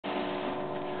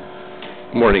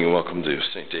Good morning and welcome to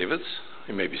St. David's.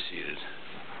 You may be seated.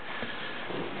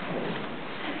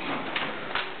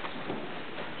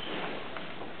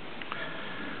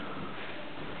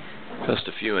 Just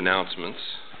a few announcements.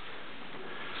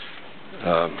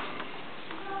 If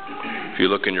you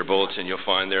look in your bulletin, you'll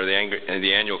find there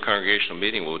the annual congregational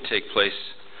meeting will take place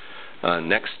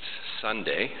next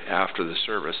Sunday after the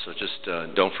service, so just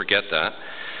don't forget that.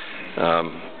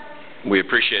 We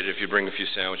appreciate it if you bring a few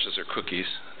sandwiches or cookies,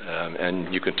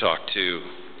 and you can talk to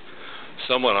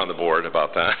someone on the board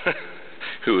about that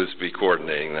who is be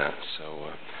coordinating that.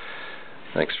 So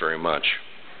thanks very much.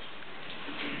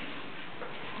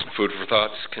 Food for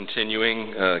Thought's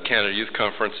continuing. Canada Youth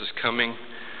Conference is coming.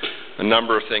 A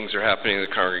number of things are happening in the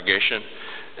congregation.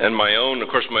 And my own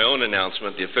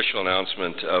announcement, the official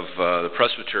announcement of the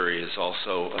presbytery is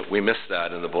also, we missed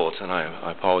that in the bulletin.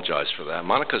 I apologize for that.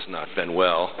 Monica's not been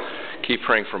well. Keep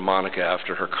praying for Monica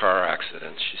after her car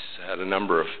accident. She's had a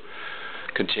number of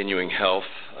continuing health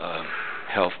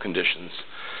conditions.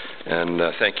 And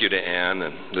thank you to Anne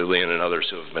and Lillian and others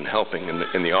who have been helping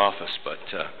in the office. But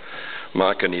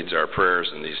Monica needs our prayers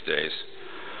in these days.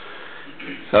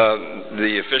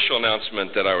 The official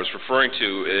announcement that I was referring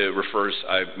to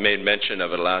I made mention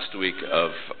of it last week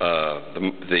of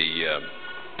the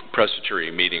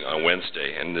presbytery meeting on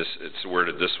Wednesday, and it's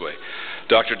worded this way.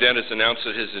 Dr. Dent has announced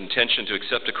his intention to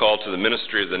accept a call to the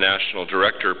ministry of the National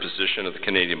Director position of the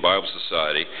Canadian Bible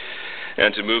Society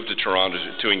and to move to Toronto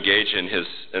to engage in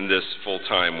this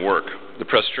full-time work. The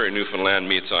presbytery in Newfoundland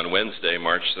meets on Wednesday,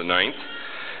 March the 9th,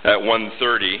 at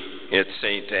 1:30 at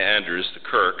St. Andrews, the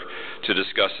Kirk, to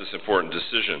discuss this important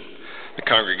decision. The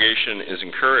congregation is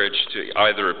encouraged to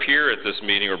either appear at this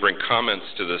meeting or bring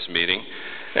comments to this meeting,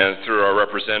 and through our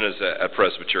representatives at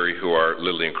Presbytery, who are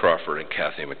Lillian Crawford and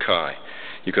Kathy Mackay.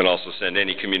 You can also send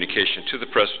any communication to the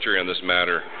Presbytery on this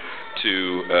matter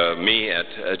to me at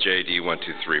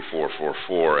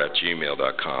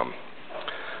jd123444@gmail.com.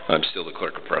 I'm still the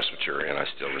clerk of Presbytery, and I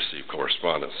still receive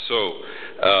correspondence. So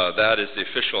that is the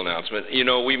official announcement. You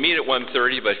know, we meet at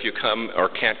 1:30, but if you come or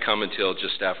can't come until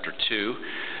just after 2,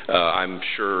 I'm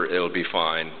sure it'll be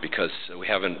fine because we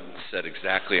haven't said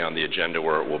exactly on the agenda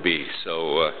where it will be.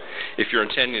 So if you're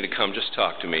intending to come, just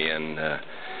talk to me, and I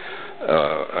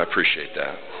appreciate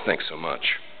that. Thanks so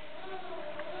much.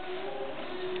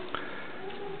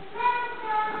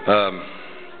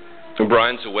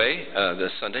 Brian's away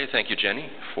this Sunday. Thank you, Jenny,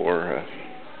 for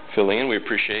filling in. We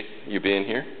appreciate you being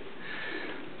here.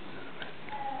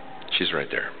 She's right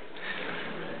there.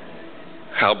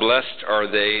 How blessed are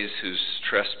they whose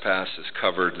trespass is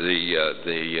covered.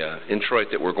 The introit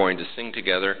that we're going to sing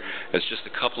together is just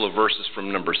a couple of verses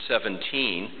from number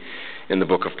 17 in the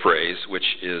Book of Praise,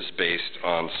 which is based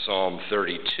on Psalm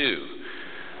 32.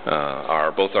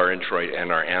 Both our introit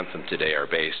and our anthem today are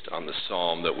based on the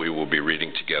psalm that we will be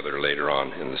reading together later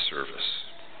on in the service.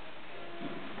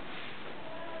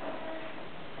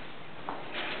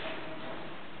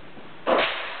 Sing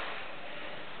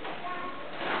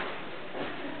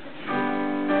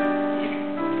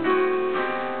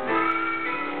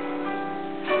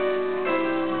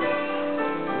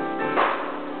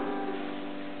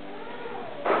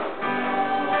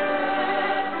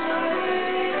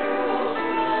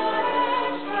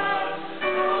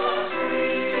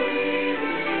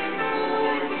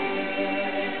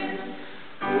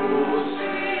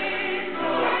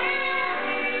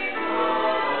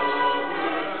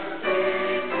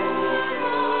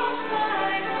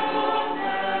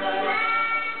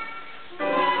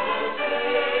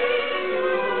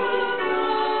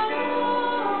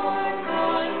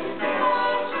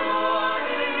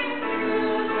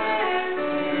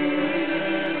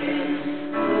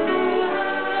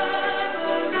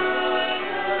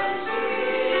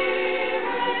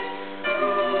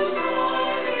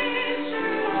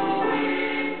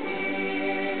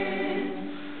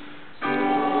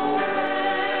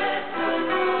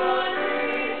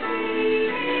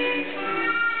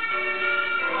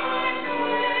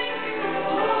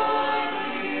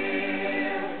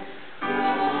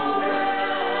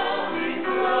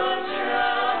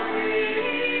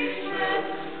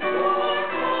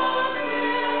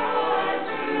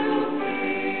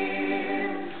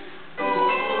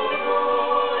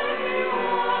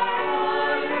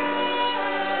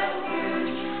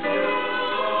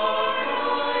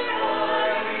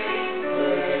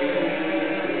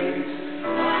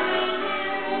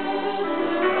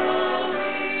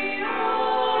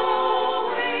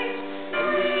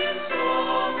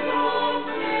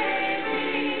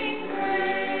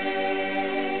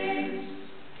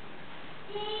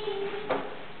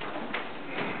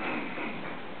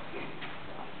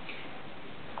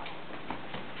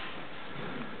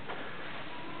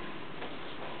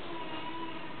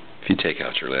If you take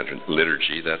out your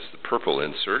liturgy, that's the purple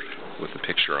insert with the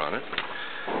picture on it.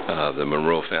 The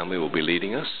Monroe family will be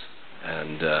leading us.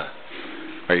 And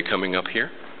are you coming up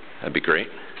here? That'd be great.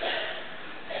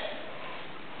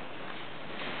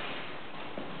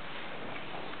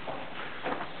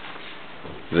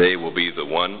 They will be the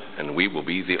one, and we will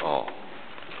be the all.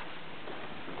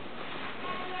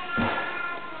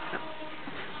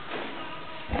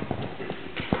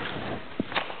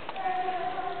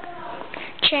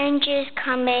 Change is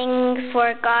coming,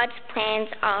 for God's plans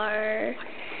are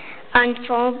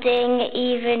unfolding,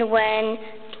 even when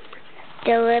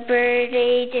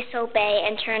deliberately disobey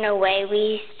and turn away.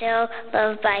 We still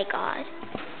loved by God.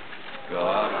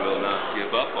 God will not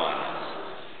give up on us.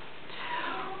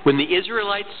 When the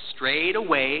Israelites strayed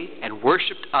away and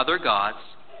worshipped other gods,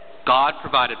 God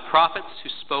provided prophets who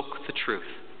spoke the truth.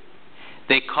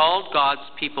 They called God's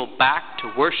people back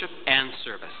to worship and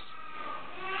service.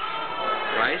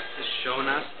 Christ has shown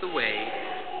us the way.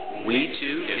 We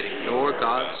too can ignore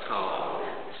God's call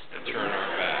And turn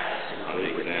our backs on the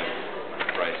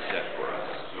example Christ set for us.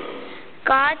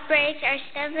 God breaks our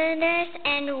stubbornness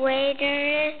and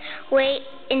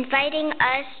inviting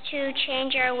us to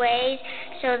change our ways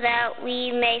so that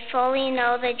we may fully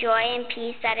know the joy and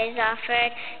peace that is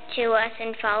offered to us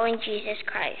in following Jesus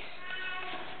Christ.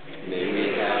 May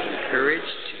we have the courage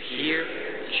to hear,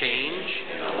 change,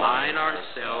 and align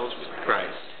ourselves with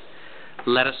Christ.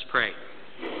 Let us pray.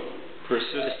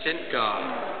 Persistent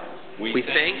God, we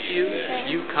thank you that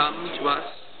you come to us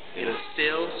in a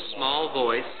still, small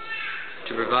voice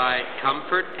to provide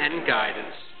comfort and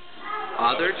guidance.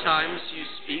 Other times you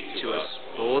speak to us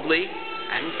boldly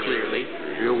and clearly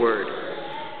through your word,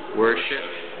 worship,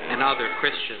 and other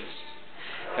Christians.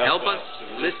 Help us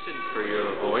to listen for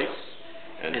your voice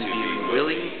and be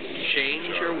willing to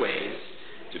change your ways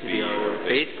to be your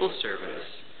faithful servants.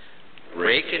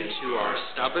 Break into our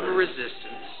stubborn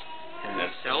resistance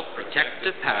and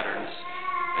self-protective patterns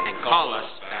and call us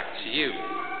back to you.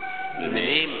 In the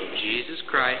name of Jesus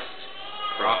Christ,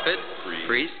 prophet,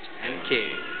 priest, and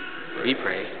king, we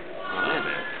pray.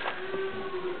 Amen.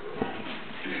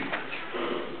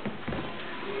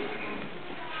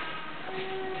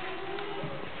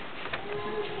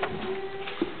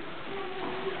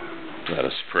 Let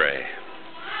us pray.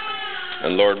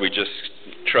 And Lord, we just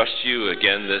trust you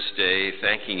again this day,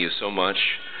 thanking you so much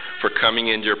for coming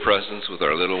into your presence with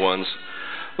our little ones,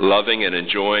 loving and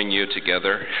enjoying you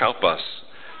together. Help us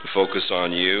to focus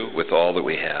on you with all that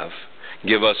we have.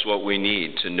 Give us what we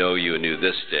need to know you anew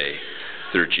this day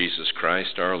through Jesus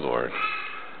Christ our Lord.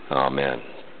 Amen.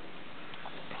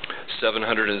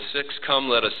 706, come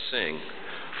let us sing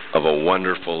of a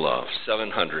wonderful love.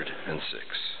 706.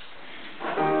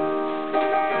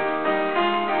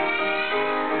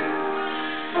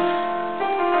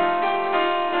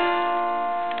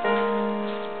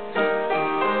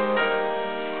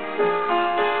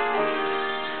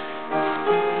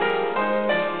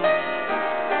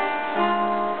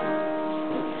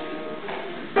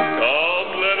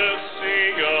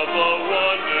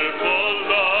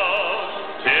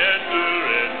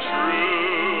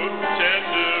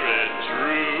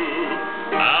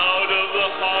 Out of the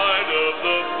heart of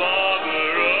the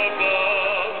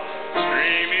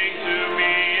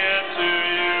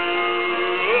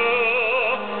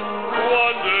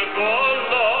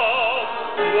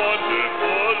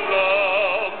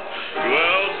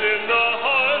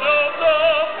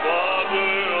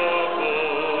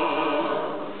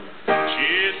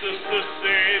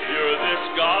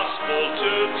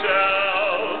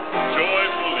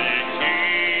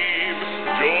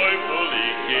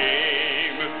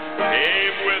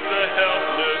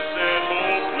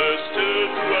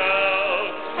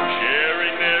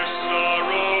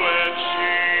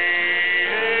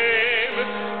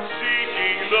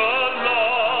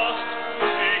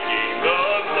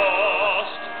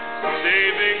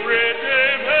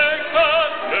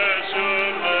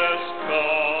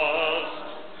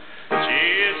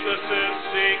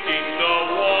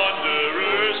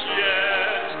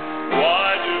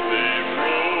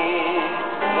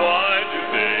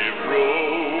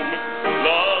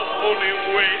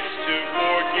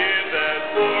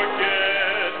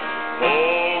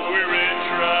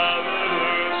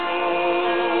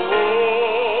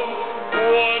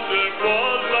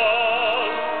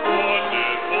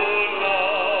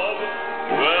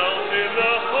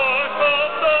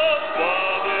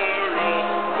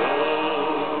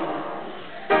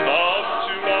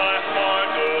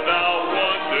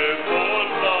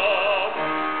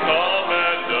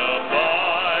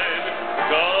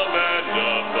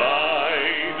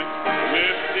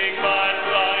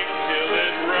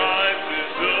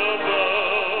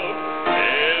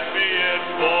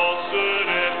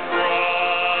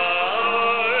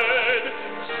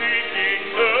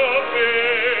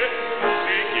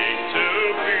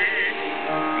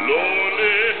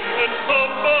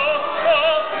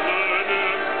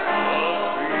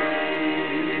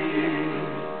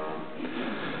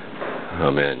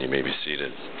may be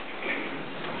seated.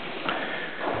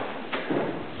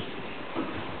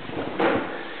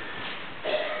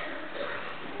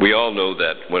 We all know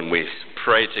that when we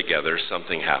pray together,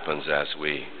 something happens as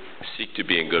we seek to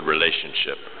be in good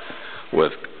relationship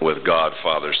with God,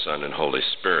 Father, Son, and Holy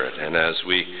Spirit. And as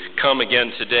we come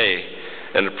again today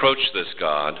and approach this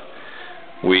God,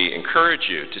 we encourage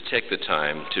you to take the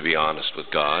time to be honest with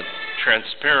God,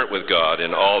 transparent with God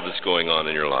in all that's going on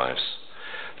in your lives,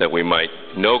 that we might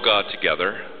know God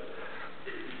together,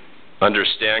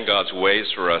 understand God's ways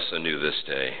for us anew this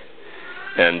day,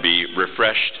 and be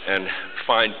refreshed and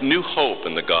find new hope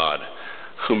in the God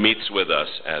who meets with us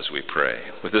as we pray.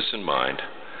 With this in mind,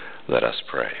 let us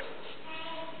pray.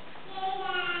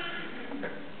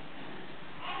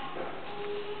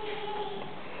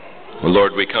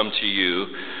 Lord, we come to you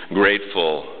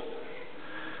grateful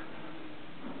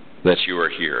that you are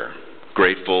here,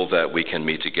 grateful that we can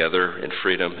meet together in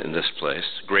freedom in this place,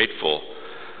 grateful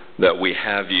that we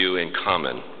have you in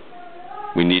common.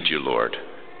 We need you, Lord.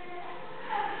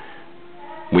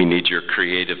 We need your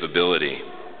creative ability.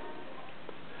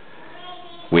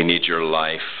 We need your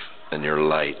life and your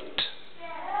light.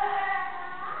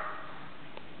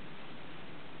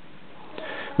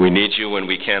 We need you when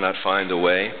we cannot find the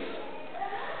way.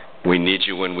 We need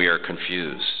you when we are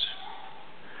confused.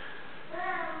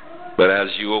 But as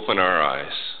you open our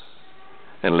eyes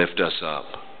and lift us up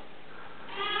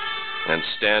and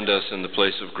stand us in the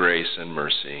place of grace and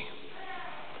mercy,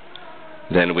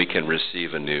 then we can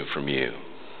receive anew from you.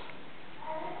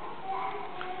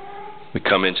 We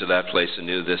come into that place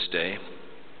anew this day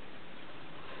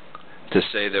to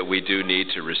say that we do need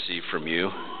to receive from you.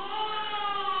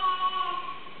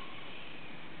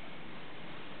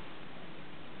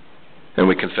 And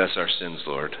we confess our sins,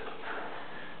 Lord.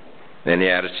 Any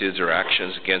attitudes or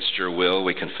actions against your will,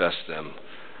 we confess them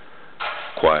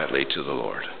quietly to the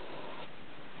Lord.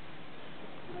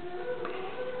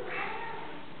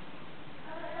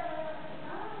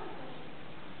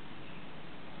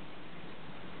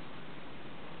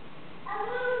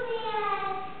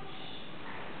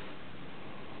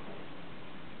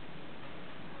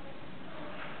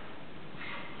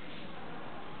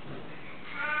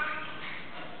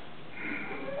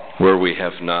 Where we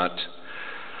have not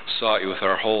sought you with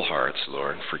our whole hearts,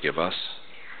 Lord, forgive us.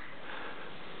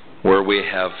 Where we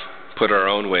have put our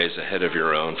own ways ahead of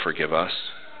your own, forgive us.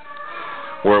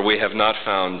 Where we have not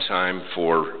found time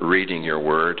for reading your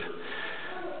word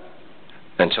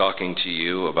and talking to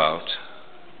you about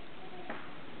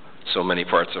so many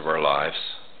parts of our lives,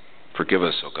 forgive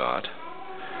us, O God.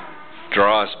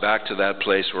 Draw us back to that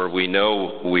place where we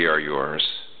know we are yours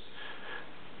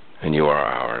and you are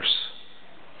ours.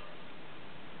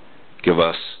 Give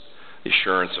us the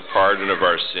assurance of pardon of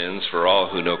our sins for all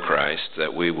who know Christ,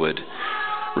 that we would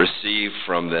receive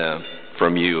from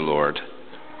you, Lord,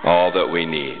 all that we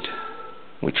need.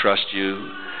 We trust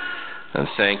you and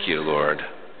thank you, Lord.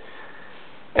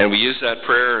 And we use that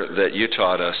prayer that you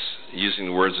taught us, using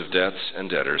the words of debts and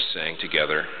debtors, saying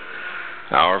together,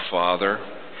 Our Father,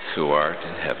 who art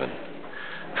in heaven,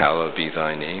 hallowed be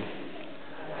thy name.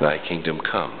 Thy kingdom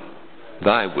come.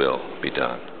 Thy will be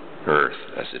done, earth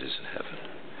as it is in heaven.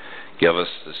 Give us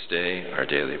this day our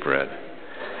daily bread,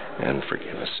 and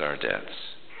forgive us our debts,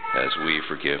 as we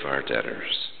forgive our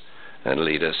debtors. And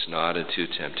lead us not into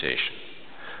temptation,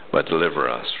 but deliver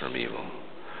us from evil.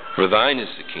 For thine is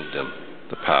the kingdom,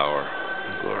 the power,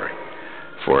 and glory,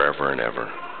 forever and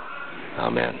ever.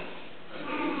 Amen.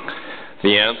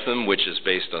 The anthem, which is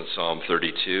based on Psalm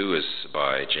 32, is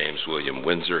by James William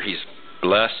Windsor. He's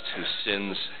blessed whose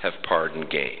sins have pardon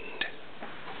gained.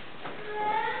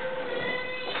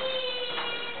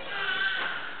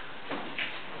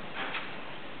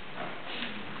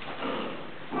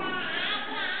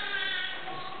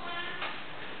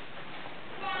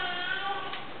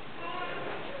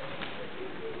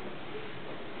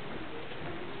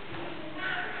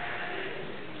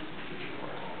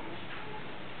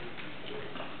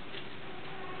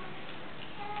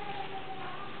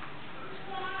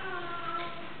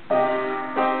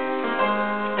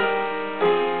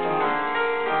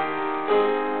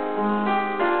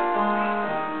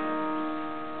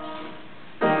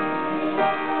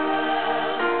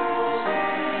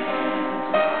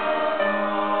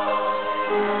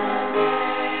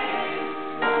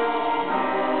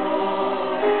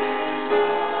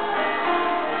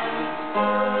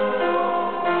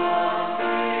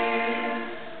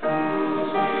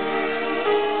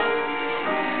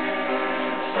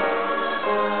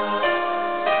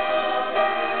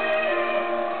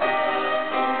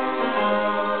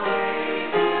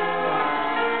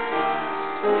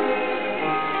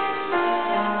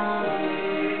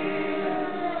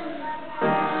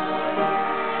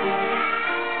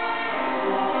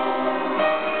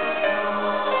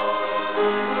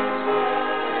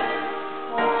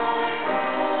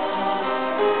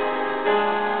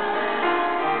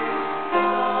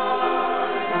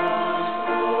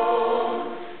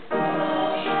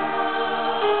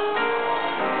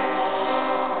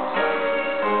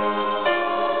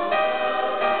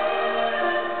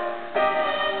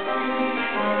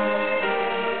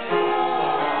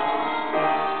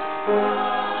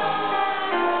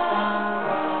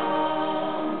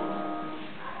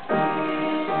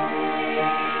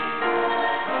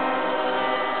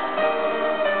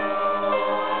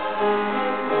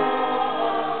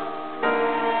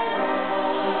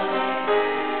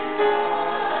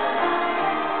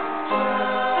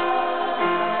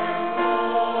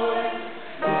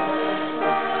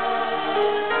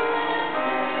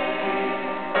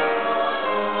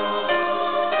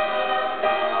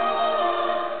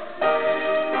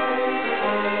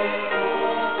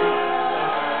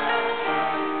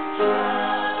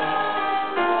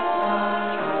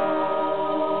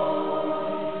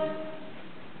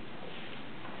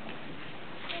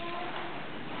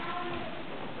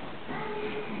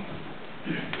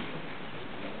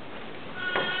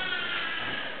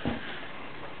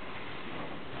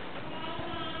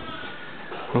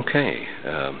 Okay,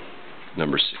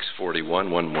 number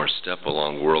 641, One More Step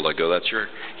Along the World I Go. That's your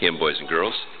hymn, boys and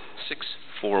girls.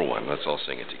 641. Let's all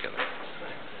sing it together.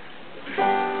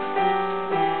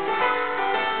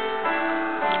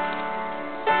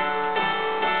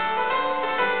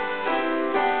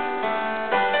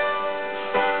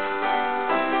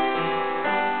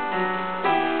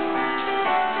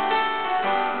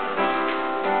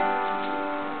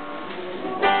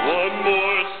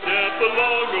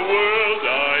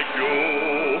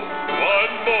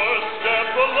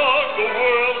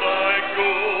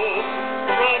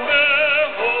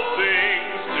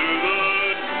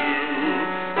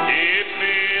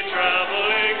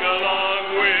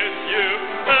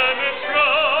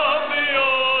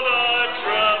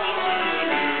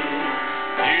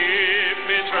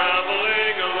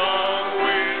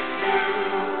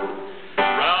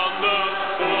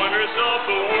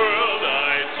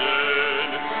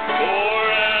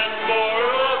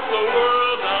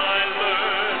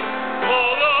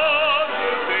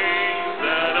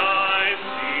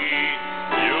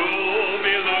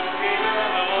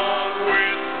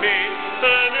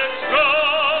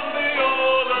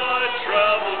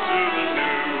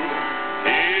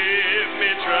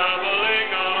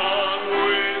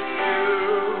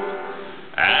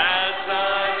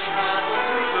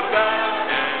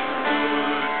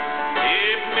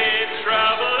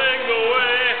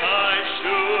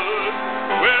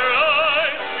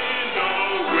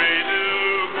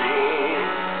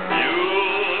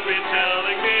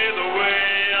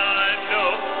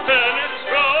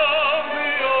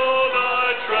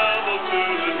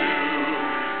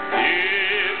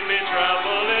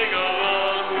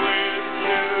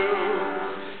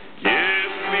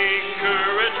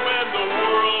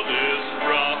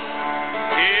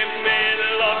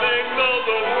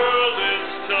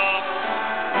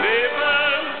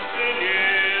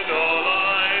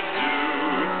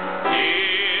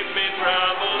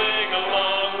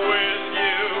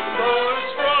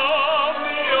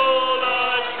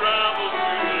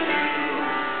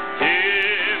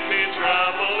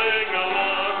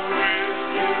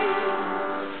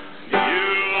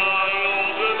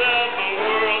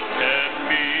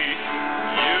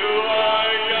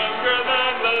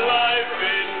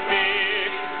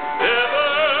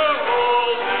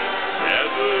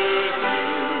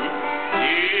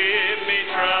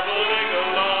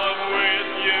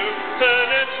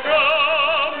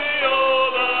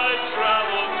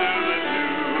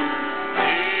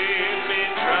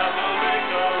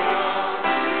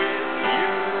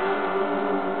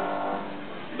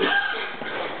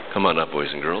 Come on up, boys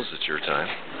and girls. It's your time.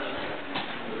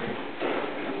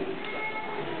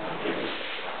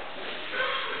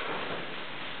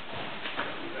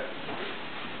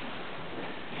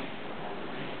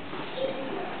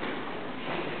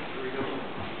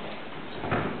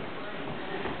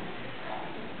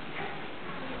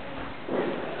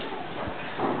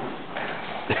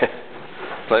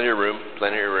 Plenty of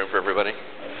room for everybody.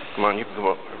 Come on, you can come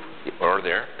up over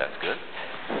there. That's good.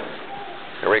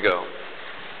 Here we go.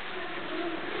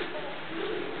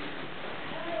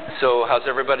 So, how's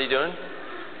everybody doing?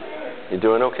 You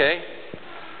doing okay?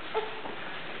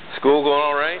 School going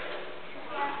all right?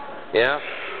 Yeah?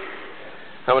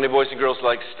 How many boys and girls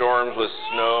like storms with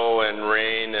snow and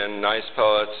rain and ice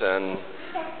pellets and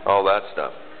all that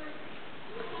stuff?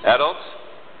 Adults?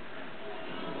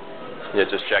 Yeah,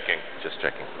 just checking.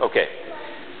 Okay.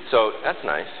 So, that's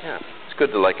nice. Yeah. It's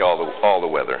good to like all the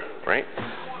weather, right?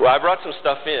 Well, I brought some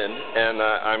stuff in, and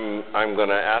I'm going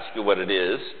to ask you what it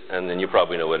is, and then you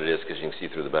probably know what it is because you can see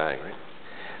through the bag, right?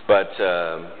 But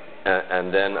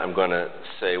and then I'm going to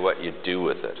say what you do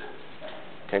with it.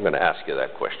 Okay, I'm going to ask you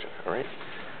that question. All right?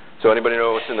 So anybody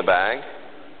know what's in the bag?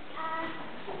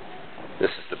 This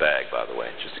is the bag, by the way,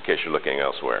 just in case you're looking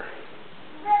elsewhere.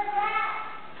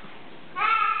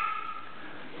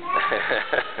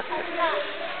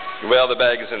 Well, the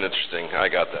bag isn't interesting. I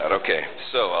got that. Okay,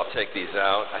 so I'll take these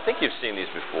out. I think you've seen these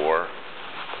before.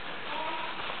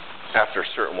 After a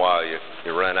certain while, you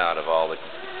run out of all the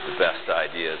best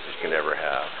ideas you can ever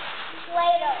have.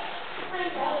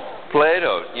 Play-Doh.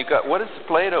 Play-Doh. You got, what is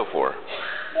Play-Doh for?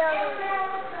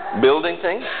 Building. Building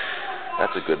things?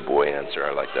 That's a good boy answer.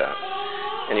 I like that.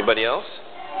 Anybody else?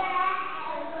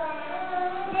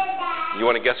 You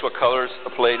want to guess what colors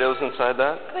of Play-Doh's inside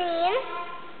that? Green.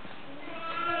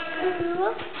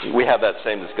 We have that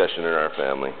same discussion in our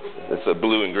family. It's a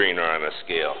blue and green are on a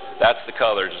scale. That's the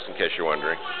color, just in case you're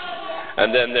wondering.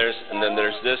 And then there's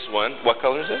this one. What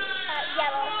color is it?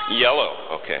 Yellow.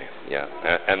 Yellow. Okay. Yeah.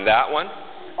 And that one?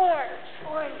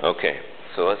 Orange. Okay.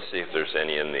 So let's see if there's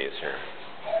any in these here.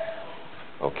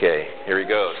 Okay. Here he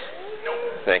goes.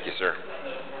 Thank you, sir.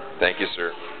 Thank you,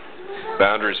 sir.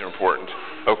 Boundaries are important.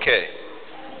 Okay.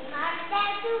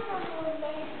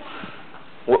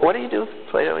 What do you do with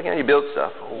Play-Doh again? You build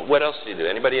stuff. What else do you do?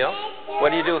 Anybody else?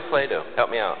 What do you do with Play-Doh? Help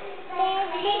me out.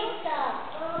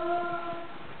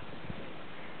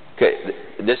 Okay,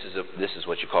 this is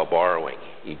what you call borrowing.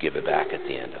 You give it back at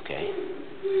the end, okay?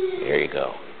 There you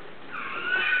go.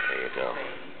 There you go.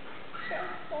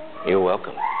 You're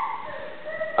welcome.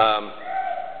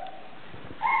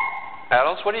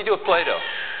 Adults, what do you do with Play-Doh?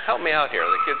 Help me out here.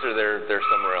 The kids are there. They're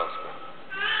somewhere else.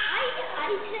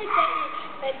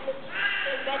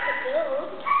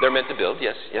 They're meant to build,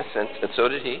 yes, and so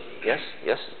did he. Yes.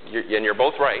 And you're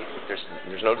both right.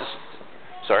 There's no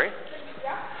sorry?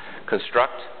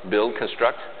 Construct, build,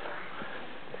 construct.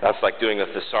 That's like doing a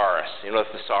thesaurus. You know what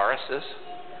a thesaurus is?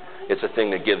 It's a thing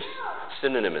that gives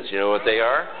synonyms. You know what they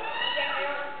are?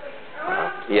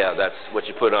 Yeah, that's what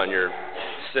you put on your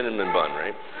cinnamon bun,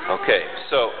 right? Okay,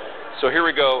 so here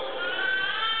we go.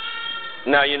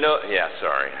 Now you know. Yeah,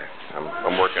 sorry,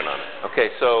 I'm working on it. Okay,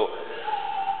 so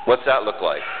what's that look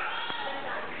like?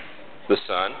 The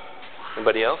sun.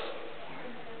 Anybody else?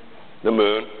 The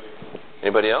moon.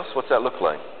 Anybody else? What's that look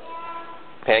like?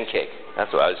 Pancake.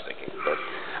 That's what I was thinking. But,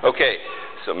 okay,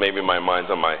 so maybe my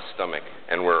mind's on my stomach,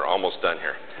 and we're almost done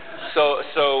here. So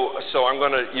I'm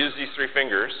going to use these three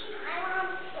fingers.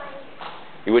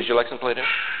 Would you like some Play-Doh?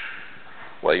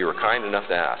 Well, you were kind enough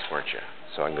to ask, weren't you?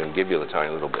 So I'm going to give you a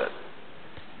tiny little bit.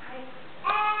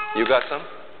 You got some?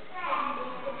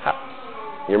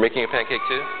 You're making a pancake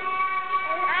too?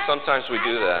 Sometimes we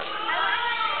do that.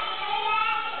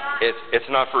 It's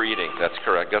not for eating. That's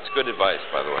correct. That's good advice,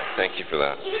 by the way. Thank you for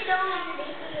that.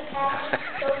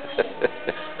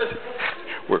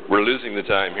 We're losing the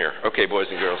time here. Okay, boys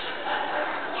and girls.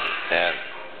 And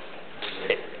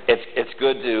it's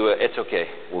good to. It's okay.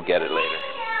 We'll get it later.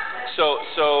 So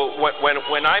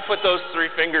when I put those three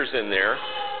fingers in there,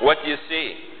 what do you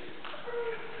see?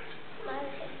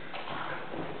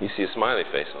 You see a smiley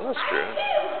face. Oh, that's true.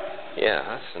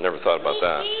 Yeah, I never thought about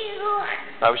that.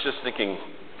 I was just thinking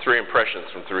 3 impressions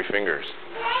from 3 fingers.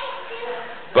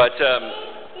 But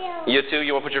you too,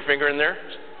 you want to put your finger in there?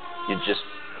 You just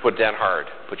put it down hard.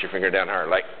 Put your finger down hard,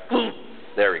 like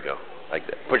there we go, like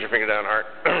that. Put your finger down hard,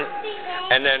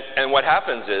 and what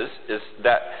happens is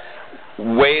that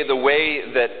the way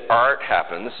that art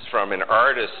happens from an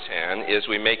artist's hand is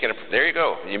we make there you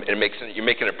go. You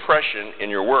make an impression in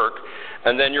your work,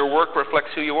 and then your work reflects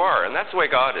who you are, and that's the way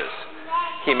God is.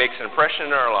 He makes an impression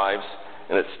in our lives,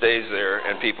 and it stays there,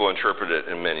 and people interpret it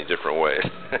in many different ways.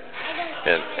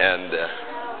 and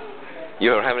you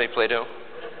don't have any Play-Doh?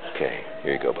 Okay,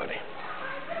 here you go, buddy.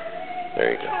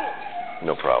 There you go.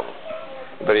 No problem.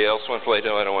 Anybody else want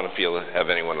Play-Doh? I don't want to have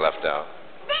anyone left out.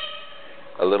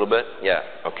 A little bit? Yeah.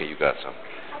 Okay, you got some.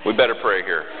 We better pray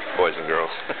here, boys and girls,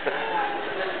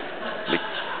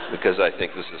 because I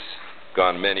think this has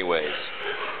gone many ways.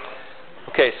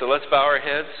 Okay, so let's bow our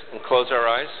heads and close our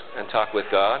eyes and talk with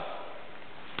God.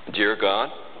 Dear God.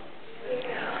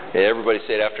 Hey, everybody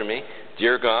say it after me.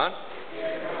 Dear God,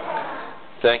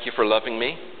 thank you for loving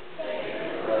me,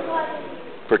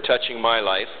 for touching my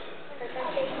life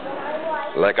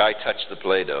like I touched the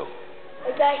Play-Doh.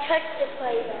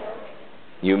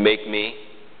 You make me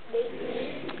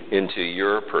into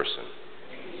your person,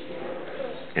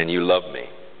 and you love me.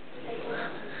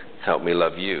 Help me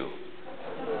love you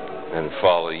and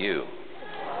follow you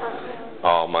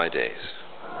all my days.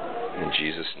 In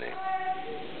Jesus' name.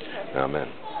 Amen.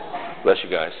 Bless you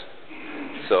guys.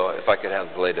 So if I could have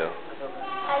the Play-Doh.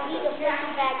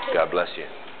 God bless you.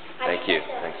 Thank you.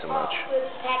 Thanks so much.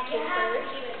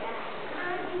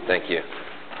 Thank you.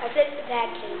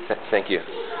 Thank you.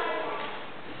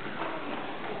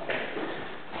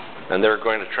 And they're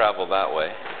going to travel that way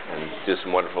and do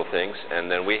some wonderful things. And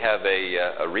then we have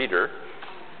a reader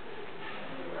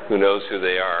who knows who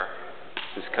they are,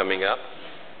 who's coming up.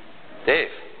 Dave,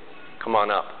 come on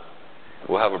up.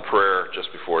 We'll have a prayer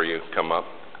just before you come up.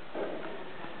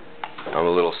 I'm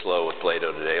a little slow with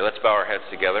Play-Doh today. Let's bow our heads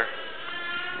together.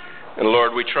 And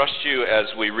Lord, we trust you as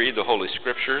we read the Holy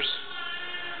Scriptures.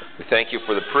 We thank you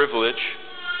for the privilege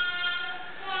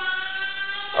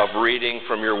of reading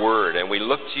from your word. And we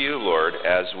look to you, Lord,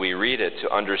 as we read it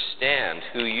to understand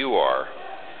who you are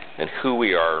and who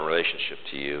we are in relationship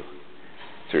to you.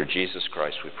 Through Jesus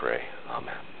Christ we pray.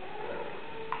 Amen.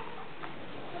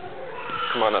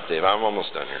 Come on up, Dave. I'm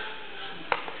almost done here.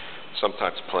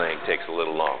 Sometimes playing takes a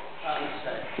little long.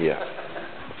 Yeah.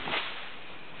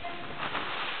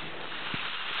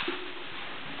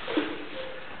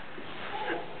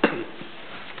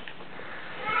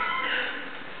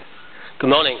 Good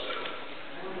morning.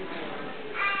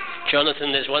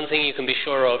 Jonathan, there's one thing you can be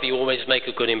sure of: you always make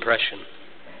a good impression.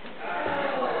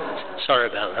 Sorry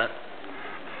about that.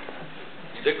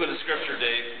 Stick with the scripture,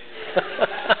 Dave.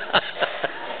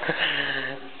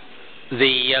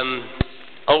 The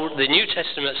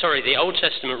Old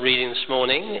Testament reading this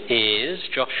morning is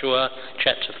Joshua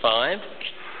chapter 5,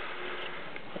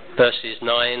 verses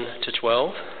 9 to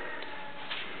 12.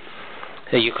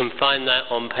 You can find that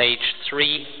on page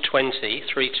 320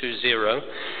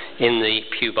 in the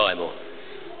Pew Bible.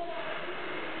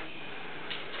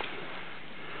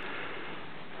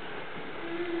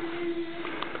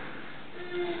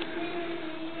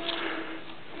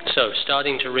 So,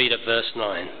 starting to read at verse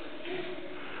 9.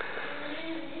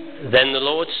 Then the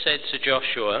Lord said to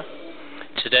Joshua,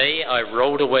 "Today I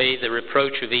rolled away the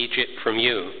reproach of Egypt from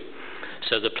you,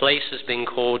 so the place has been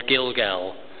called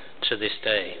Gilgal to this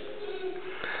day."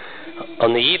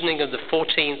 On the evening of the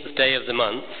 14th day of the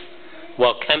month,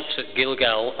 while camped at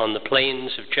Gilgal on the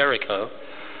plains of Jericho,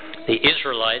 the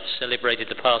Israelites celebrated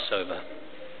the Passover.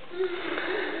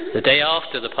 The day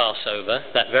after the Passover,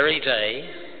 that very day,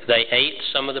 they ate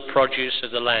some of the produce of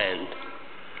the land,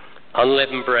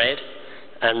 unleavened bread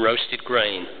and roasted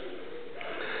grain.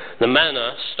 The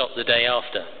manna stopped the day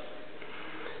after.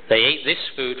 They ate this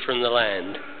food from the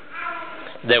land.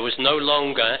 There was no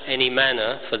longer any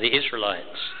manna for the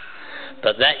Israelites,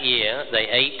 but that year they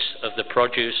ate of the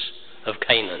produce of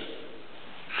Canaan.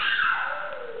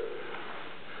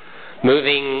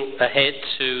 Moving ahead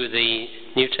to the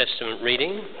New Testament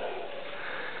reading,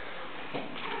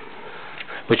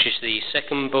 which is the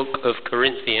second book of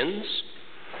Corinthians,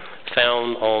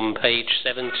 found on page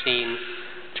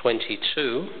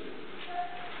 1722.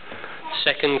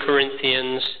 2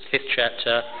 Corinthians, 5th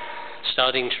chapter,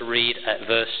 starting to read at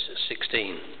verse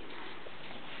 16.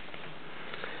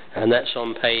 And that's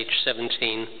on page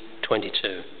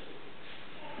 1722.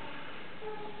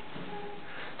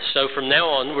 So from now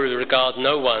on, we regard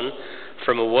no one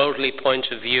from a worldly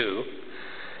point of view.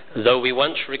 Though we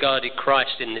once regarded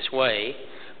Christ in this way,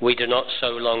 we do not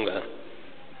so longer.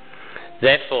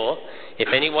 Therefore, if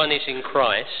anyone is in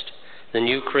Christ, the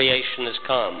new creation has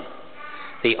come.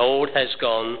 The old has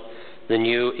gone, the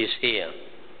new is here.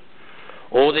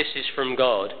 All this is from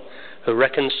God, who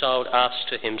reconciled us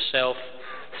to himself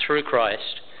through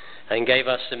Christ and gave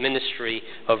us the ministry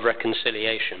of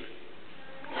reconciliation.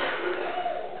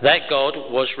 That God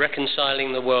was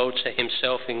reconciling the world to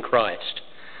himself in Christ,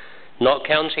 not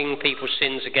counting people's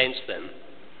sins against them.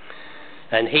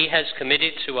 And he has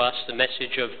committed to us the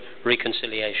message of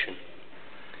reconciliation.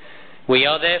 We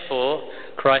are therefore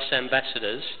Christ's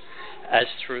ambassadors, as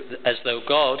though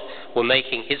God were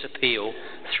making his appeal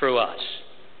through us.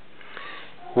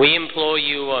 We implore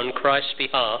you on Christ's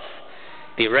behalf,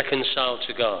 be reconciled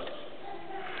to God.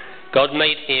 God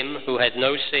made him who had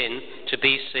no sin to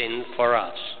be sin for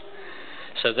us,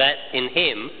 so that in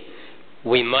him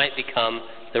we might become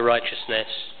the righteousness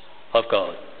of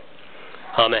God.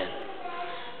 Amen.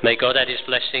 May God add his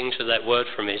blessing to that word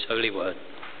from his holy word.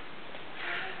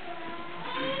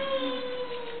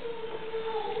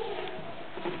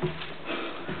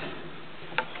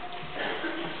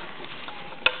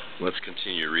 Let's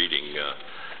continue reading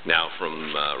now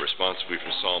from responsibly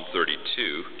from Psalm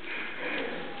 32.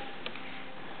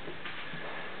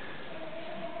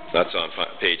 That's on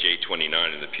page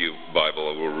 829 in the Pew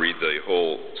Bible. We'll read the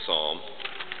whole psalm.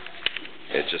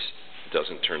 It just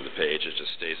doesn't turn the page, it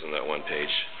just stays on that one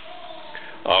page.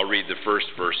 I'll read the first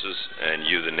verses and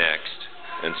you the next,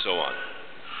 and so on.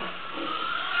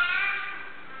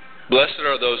 Blessed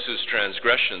are those whose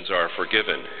transgressions are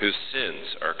forgiven, whose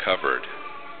sins are covered.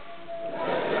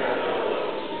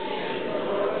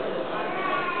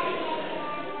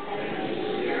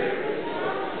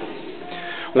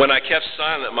 When I kept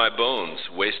silent, my bones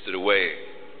wasted away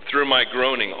through my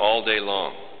groaning all day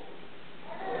long.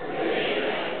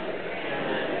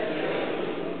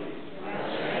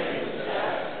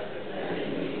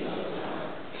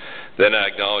 Then I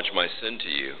acknowledged my sin to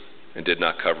you and did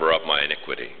not cover up my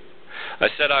iniquity. I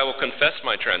said, I will confess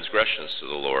my transgressions to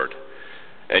the Lord,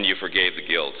 and you forgave the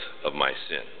guilt of my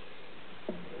sin.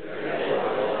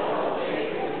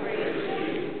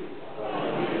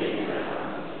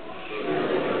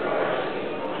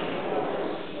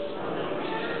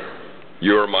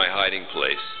 You are my hiding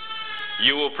place.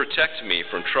 You will protect me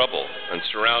from trouble and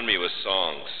surround me with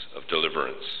songs of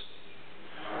deliverance.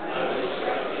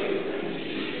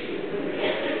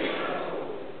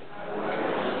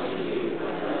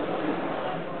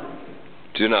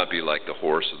 Do not be like the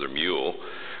horse or the mule,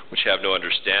 which have no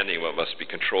understanding but must be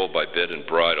controlled by bit and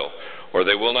bridle, or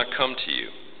they will not come to you.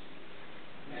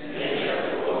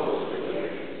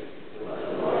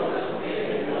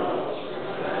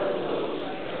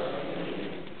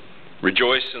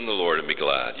 Rejoice in the Lord and be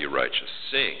glad, you righteous.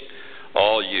 Sing,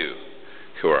 all you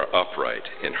who are upright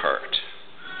in heart.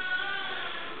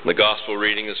 The gospel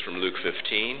reading is from Luke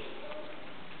 15,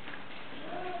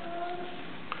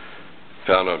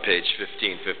 found on page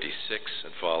 1556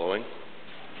 and following.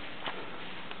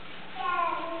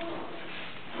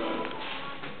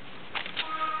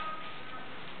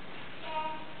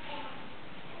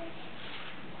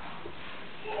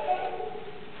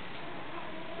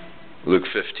 Luke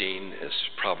 15 is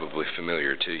probably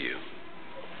familiar to you.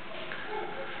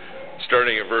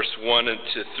 Starting at verse 1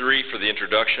 to 3 for the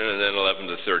introduction, and then 11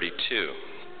 to 32.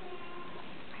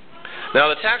 Now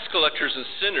the tax collectors and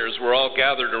sinners were all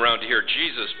gathered around to hear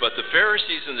Jesus, but the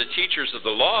Pharisees and the teachers of the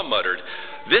law muttered,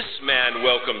 "This man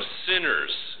welcomes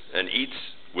sinners and eats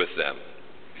with them."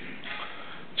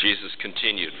 Jesus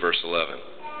continued, verse 11.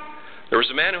 There was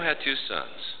a man who had 2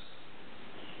 sons.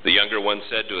 The younger one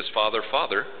said to his father,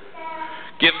 "Father,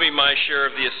 give me my share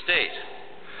of the estate."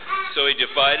 So he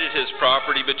divided his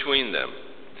property between them.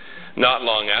 Not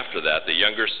long after that, the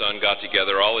younger son got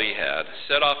together all he had,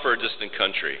 set off for a distant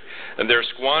country, and there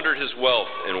squandered his wealth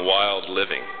in wild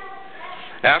living.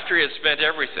 After he had spent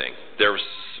everything, there was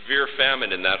severe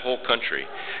famine in that whole country,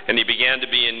 and he began to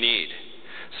be in need.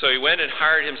 So he went and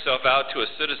hired himself out to a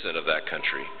citizen of that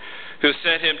country, who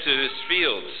sent him to his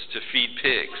fields to feed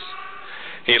pigs.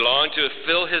 He longed to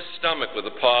fill his stomach with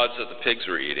the pods that the pigs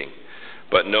were eating,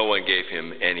 but no one gave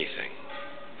him anything.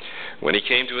 When he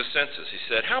came to his senses, he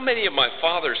said, "How many of my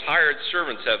father's hired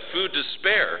servants have food to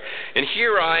spare, and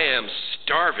here I am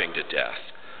starving to death?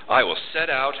 I will set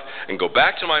out and go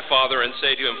back to my father and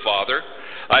say to him, 'Father,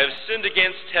 I have sinned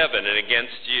against heaven and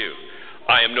against you.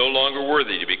 I am no longer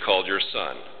worthy to be called your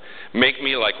son. Make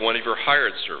me like one of your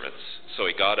hired servants.' So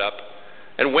he got up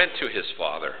and went to his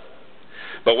father.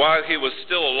 But while he was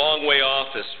still a long way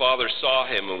off, his father saw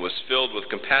him and was filled with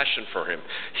compassion for him.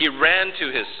 He ran to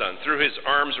his son, threw his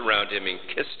arms around him, and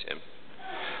kissed him.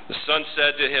 The son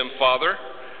said to him, 'Father,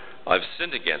 I've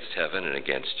sinned against heaven and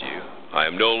against you. I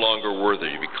am no longer worthy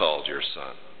to be called your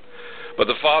son.' But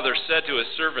the father said to his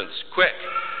servants, 'Quick,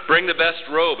 bring the best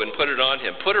robe and put it on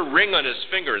him. Put a ring on his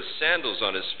finger and sandals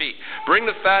on his feet. Bring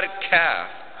the fatted calf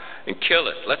and kill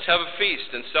it. Let's have a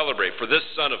feast and celebrate, for this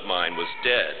son of mine was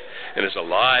dead and is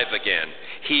alive again.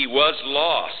 He was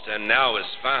lost and now is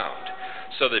found.'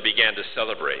 So they began to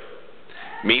celebrate.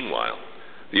 Meanwhile,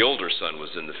 the older son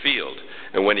was in the field,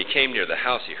 and when he came near the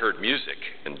house, he heard music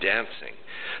and dancing.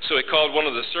 So he called one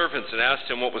of the servants and asked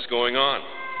him what was going on.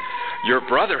 'Your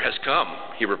brother has come,'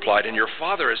 he replied, 'and your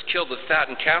father has killed the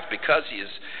fattened calf because he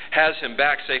has him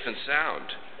back safe and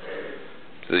sound.'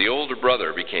 The older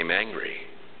brother became angry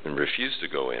and refused to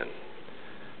go in.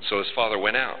 So his father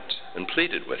went out and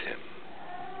pleaded with him.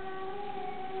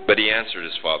 But he answered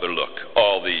his father, 'Look,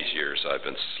 all these years I've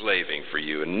been slaving for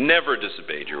you and never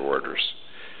disobeyed your orders.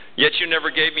 Yet you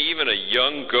never gave me even a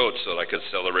young goat so that I could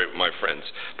celebrate with my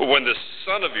friends. But when this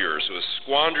son of yours who has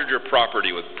squandered your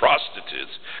property with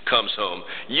prostitutes comes home,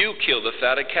 you kill the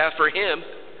fatted calf for him.'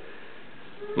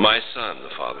 'My son,'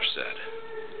 the father said,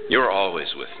 'you are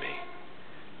always with me.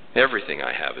 Everything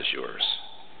I have is yours.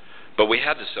 But we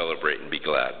had to celebrate and be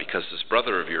glad because this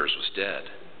brother of yours was dead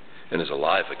and is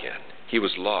alive again. He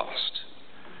was lost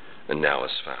and now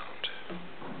is found.'"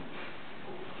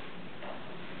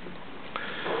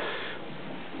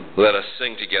 Let us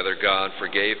sing together, "God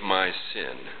Forgave My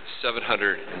Sin,"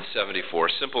 774,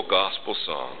 simple gospel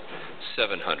song,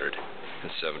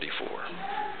 774.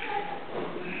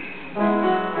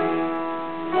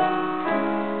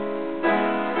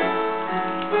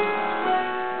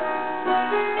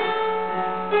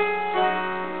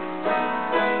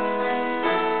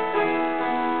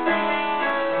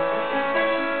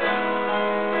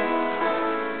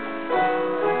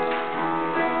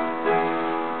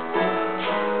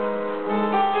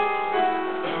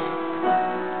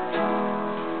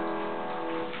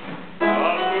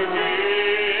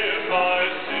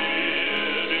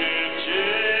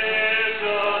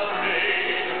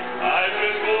 I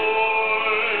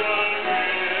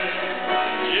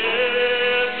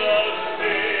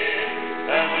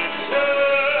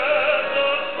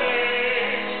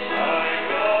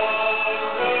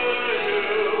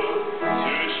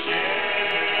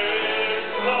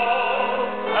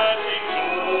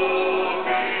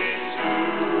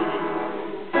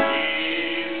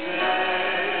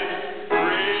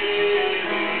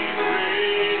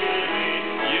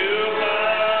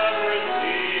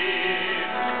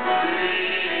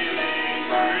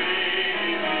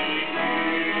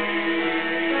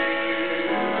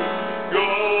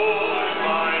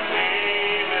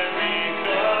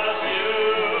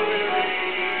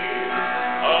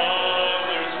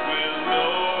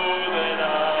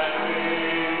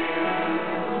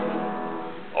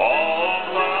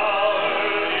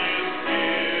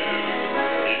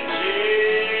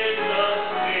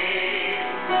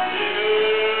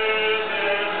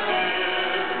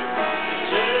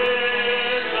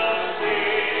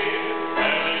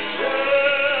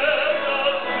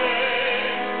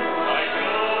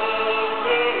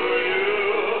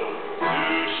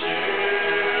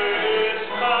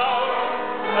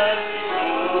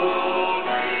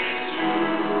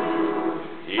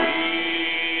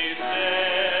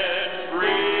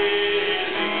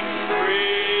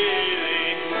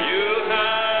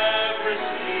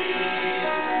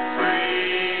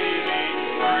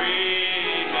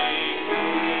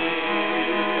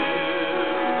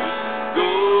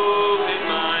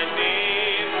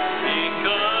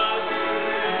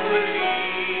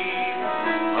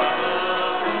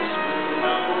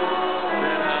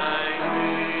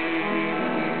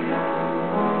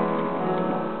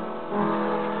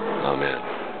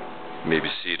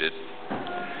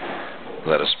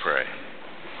pray.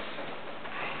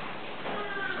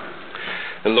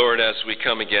 And Lord, as we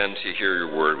come again to hear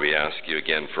your word, we ask you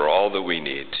again for all that we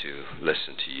need to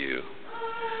listen to you.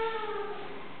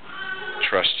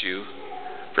 Trust you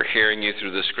for hearing you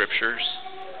through the scriptures.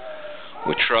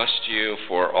 We trust you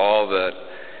for all that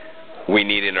we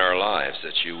need in our lives,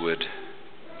 that you would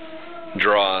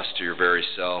draw us to your very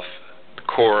self, the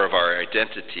core of our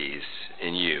identities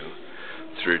in you,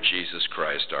 through Jesus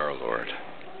Christ our Lord.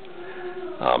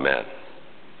 Amen.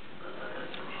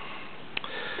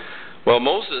 Well,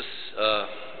 Moses, a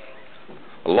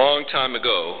long time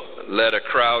ago, led a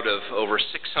crowd of over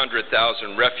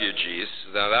 600,000 refugees.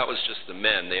 Now, that was just the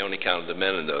men. They only counted the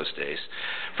men in those days.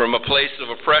 From a place of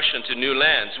oppression to new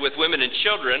lands. With women and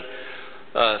children,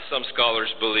 some scholars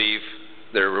believe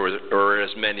there were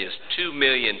as many as 2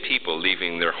 million people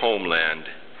leaving their homeland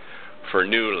for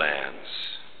new lands.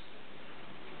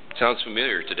 Sounds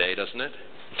familiar today, doesn't it?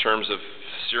 In terms of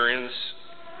Syrians.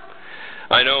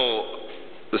 I know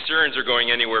the Syrians are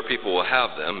going anywhere people will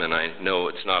have them, and I know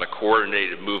it's not a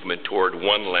coordinated movement toward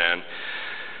one land,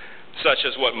 such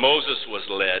as what Moses was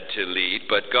led to lead,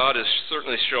 but God is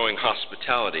certainly showing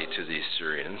hospitality to these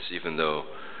Syrians, even though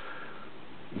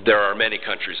there are many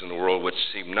countries in the world which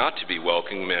seem not to be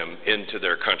welcoming them into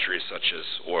their countries, such as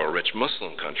oil-rich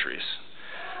Muslim countries.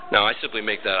 Now, I simply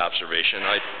make that observation.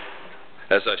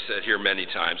 As I've said here many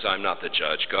times, I'm not the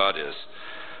judge, God is.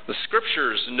 The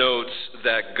scriptures notes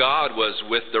that God was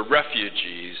with the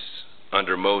refugees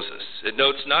under Moses. It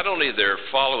notes not only their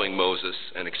following Moses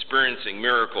and experiencing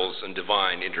miracles and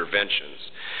divine interventions,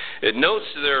 it notes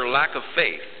their lack of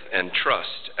faith and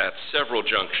trust at several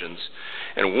junctions,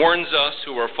 and warns us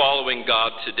who are following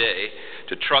God today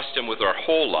to trust him with our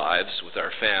whole lives, with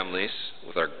our families,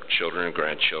 with our children and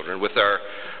grandchildren, with our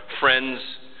friends,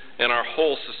 and our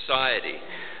whole society.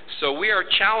 So we are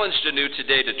challenged anew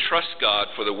today to trust God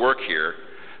for the work here,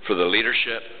 for the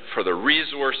leadership, for the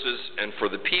resources, and for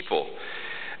the people.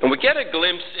 And we get a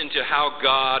glimpse into how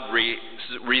God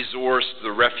resourced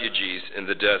the refugees in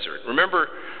the desert. Remember,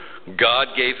 God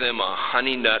gave them a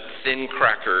honey nut thin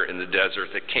cracker in the desert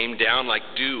that came down like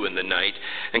dew in the night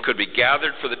and could be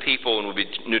gathered for the people and would be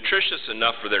nutritious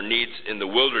enough for their needs in the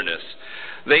wilderness.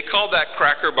 They called that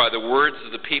cracker by the words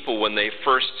of the people when they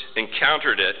first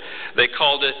encountered it. They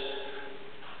called it,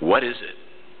 what is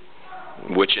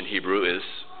it? Which in Hebrew is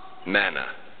manna,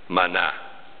 manna.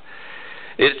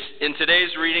 It's in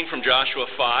today's reading from Joshua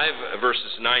 5,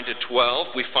 verses 9 to 12,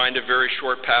 we find a very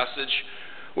short passage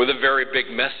with a very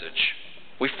big message.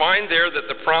 We find there that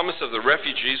the promise of the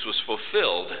refugees was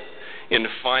fulfilled in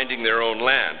finding their own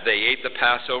land. They ate the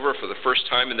Passover for the first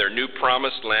time in their new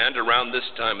promised land around this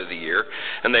time of the year,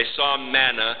 and they saw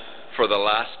manna for the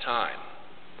last time.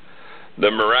 The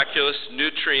miraculous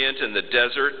nutrient in the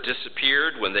desert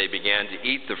disappeared when they began to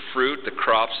eat the fruit, the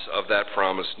crops of that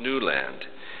promised new land.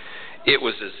 It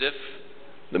was as if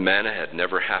the manna had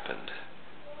never happened.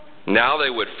 Now they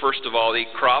would first of all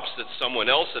eat crops that someone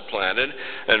else had planted,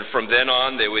 and from then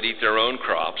on they would eat their own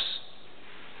crops.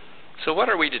 So what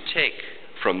are we to take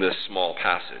from this small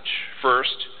passage?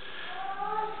 First,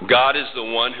 God is the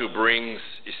one who brings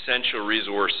essential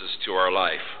resources to our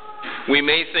life. We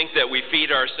may think that we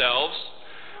feed ourselves,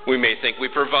 we may think we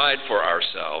provide for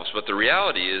ourselves, but the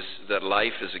reality is that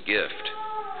life is a gift.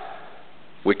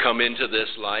 We come into this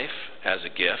life as a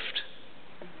gift,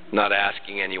 not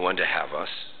asking anyone to have us.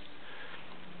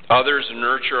 Others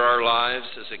nurture our lives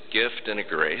as a gift and a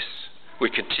grace. We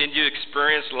continue to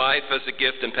experience life as a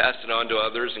gift and pass it on to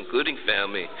others, including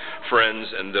family, friends,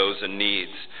 and those in need.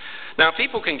 Now,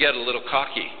 people can get a little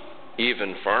cocky,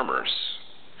 even farmers,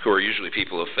 who are usually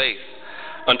people of faith,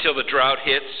 until the drought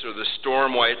hits or the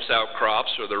storm wipes out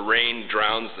crops or the rain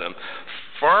drowns them.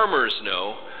 Farmers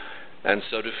know, and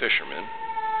so do fishermen,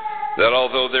 that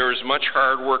although there is much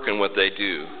hard work in what they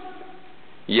do,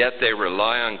 yet they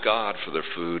rely on God for their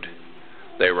food,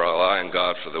 they rely on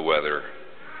God for the weather,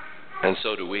 and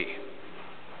so do we.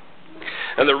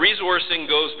 And the resourcing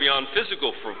goes beyond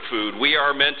physical food. We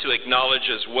are meant to acknowledge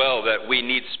as well that we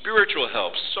need spiritual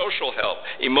help, social help,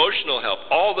 emotional help,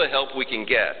 all the help we can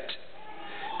get,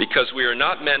 because we are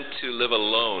not meant to live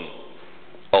alone,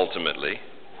 ultimately.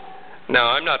 Now,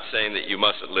 I'm not saying that you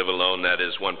mustn't live alone, that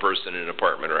is, one person in an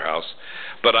apartment or house,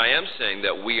 but I am saying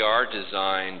that we are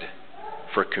designed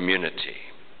for community.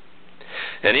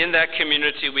 And in that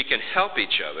community, we can help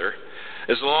each other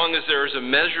as long as there is a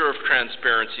measure of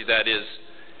transparency, that is,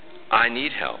 I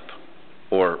need help,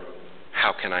 or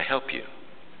how can I help you,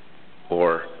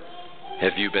 or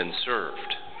have you been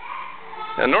served?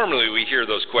 Now, normally we hear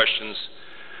those questions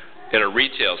in a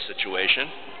retail situation.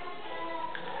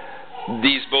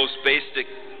 These most basic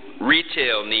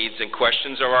retail needs and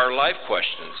questions are our life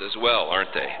questions as well,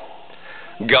 aren't they?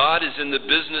 God is in the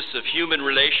business of human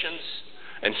relations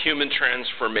and human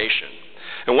transformation.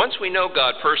 And once we know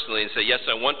God personally and say, yes,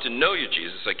 I want to know you,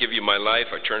 Jesus. I give you my life.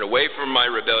 I turn away from my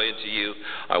rebellion to you.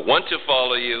 I want to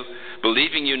follow you,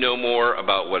 believing you know more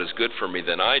about what is good for me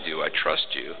than I do. I trust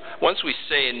you. Once we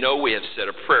say and know we have said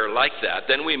a prayer like that,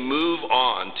 then we move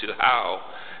on to how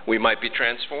we might be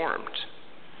transformed.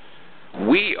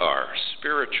 We are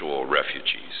spiritual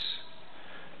refugees,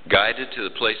 guided to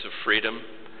the place of freedom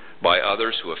by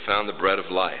others who have found the bread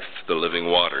of life, the living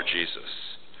water, Jesus.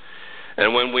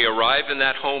 And when we arrive in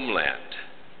that homeland,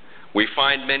 we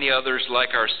find many others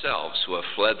like ourselves who have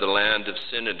fled the land of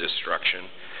sin and destruction,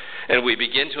 and we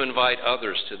begin to invite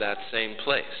others to that same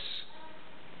place.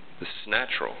 This is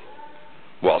natural,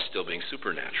 while still being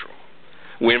supernatural.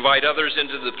 We invite others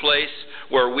into the place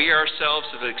where we ourselves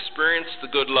have experienced the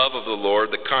good love of the Lord,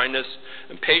 the kindness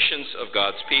and patience of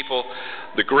God's people,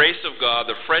 the grace of God,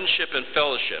 the friendship and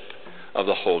fellowship of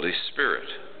the Holy Spirit.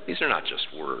 These are not just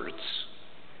words.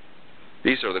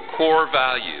 These are the core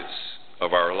values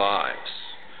of our lives.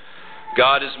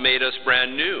 God has made us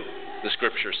brand new, the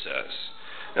Scripture says.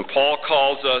 And Paul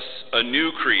calls us a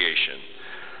new creation,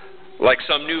 like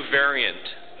some new variant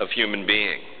of human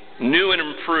being, new and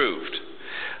improved.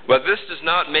 But this does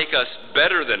not make us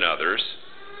better than others.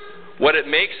 What it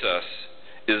makes us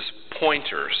is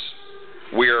pointers.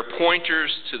 We are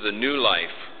pointers to the new life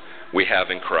we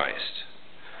have in Christ.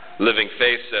 Living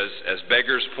Faith says, as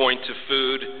beggars point to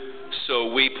food,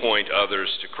 so we point others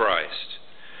to Christ.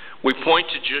 We point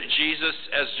to Jesus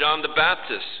as John the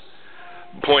Baptist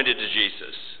pointed to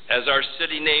Jesus, as our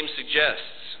city name suggests,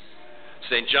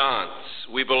 St. John's.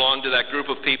 We belong to that group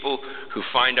of people who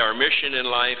find our mission in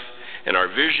life and our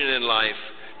vision in life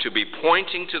to be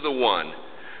pointing to the one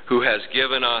who has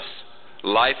given us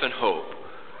life and hope,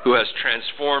 who has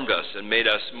transformed us and made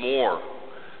us more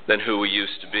than who we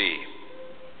used to be.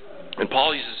 And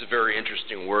Paul uses a very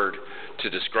interesting word to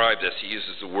describe this. He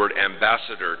uses the word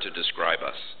ambassador to describe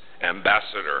us.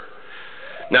 Ambassador.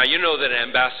 Now, you know that an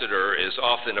ambassador is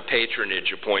often a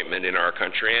patronage appointment in our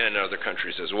country and in other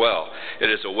countries as well. It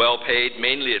is a well-paid,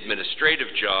 mainly administrative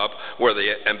job where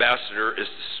the ambassador is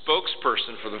the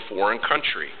spokesperson for the foreign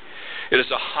country. It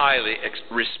is a highly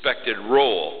respected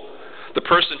role. The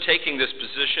person taking this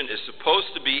position is supposed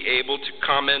to be able to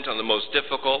comment on the most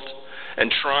difficult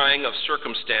and trying of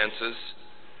circumstances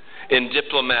in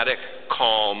diplomatic,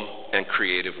 calm, and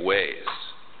creative ways.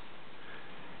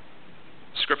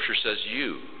 Scripture says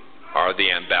you are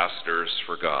the ambassadors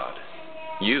for God.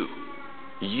 You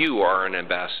are an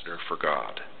ambassador for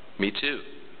God. Me too.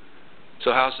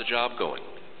 So how's the job going?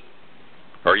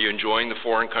 Are you enjoying the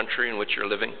foreign country in which you're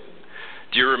living?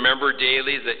 Do you remember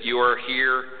daily that you are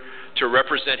here to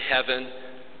represent heaven,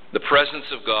 the presence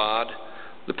of God,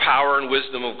 the power and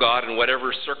wisdom of God in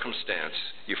whatever circumstance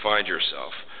you find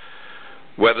yourself?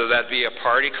 Whether that be a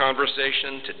party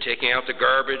conversation to taking out the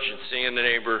garbage and seeing the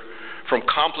neighbor, from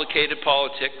complicated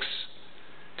politics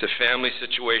to family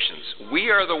situations. We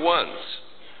are the ones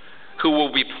who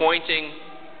will be pointing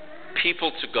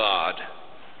people to God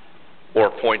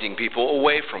or pointing people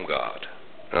away from God.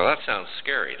 Now that sounds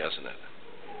scary, doesn't it?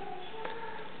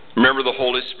 Remember, the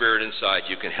Holy Spirit inside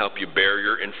you can help you bear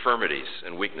your infirmities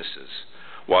and weaknesses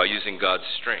while using God's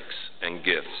strengths and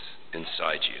gifts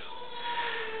inside you.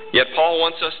 Yet Paul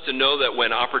wants us to know that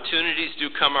when opportunities do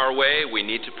come our way, we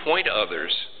need to point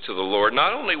others to the Lord,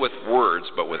 not only with words,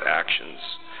 but with actions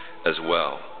as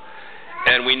well.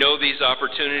 And we know these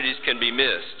opportunities can be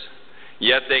missed,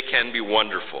 yet they can be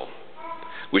wonderful.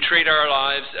 We treat our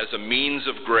lives as a means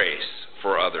of grace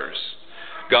for others.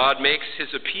 God makes his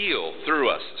appeal through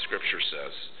us, the Scripture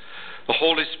says. The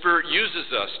Holy Spirit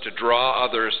uses us to draw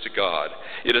others to God.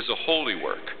 It is a holy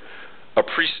work, a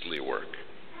priestly work.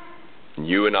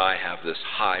 You and I have this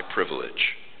high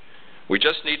privilege. We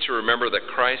just need to remember that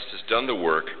Christ has done the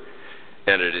work,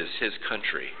 and it is his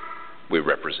country we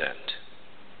represent.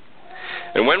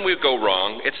 And when we go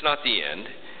wrong, it's not the end.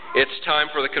 It's time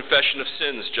for the confession of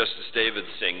sins, just as David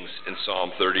sings in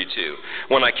Psalm 32.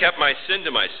 When I kept my sin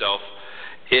to myself,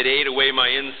 it ate away my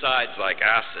insides like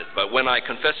acid. But when I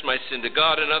confess my sin to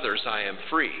God and others, I am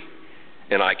free,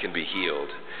 and I can be healed.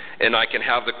 And I can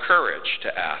have the courage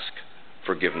to ask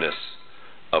forgiveness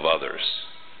of others.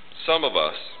 Some of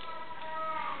us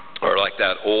are like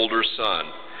that older son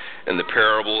in the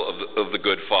parable of the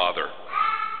good father.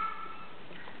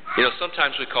 You know,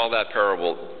 sometimes we call that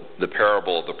parable the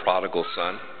parable of the prodigal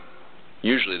son.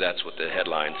 Usually that's what the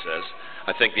headline says.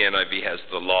 I think the NIV has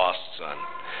the lost son.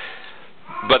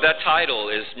 But that title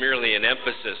is merely an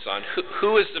emphasis on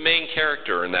who is the main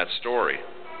character in that story.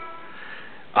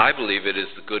 I believe it is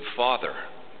the good father.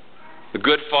 The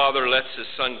good father lets his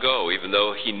son go, even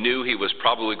though he knew he was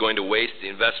probably going to waste the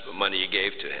investment money he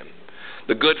gave to him.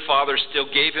 The good father still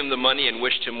gave him the money and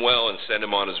wished him well and sent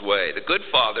him on his way. The good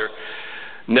father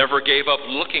never gave up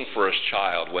looking for his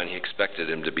child when he expected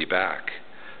him to be back.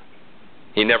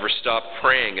 He never stopped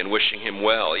praying and wishing him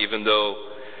well, even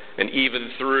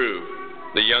through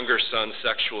the younger son's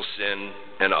sexual sin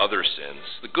and other sins.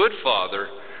 The good father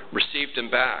received him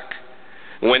back.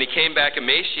 And when he came back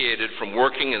emaciated from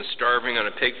working and starving on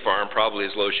a pig farm, probably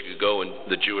as low as you could go in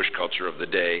the Jewish culture of the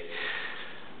day,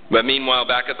 but meanwhile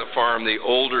back at the farm, the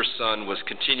older son was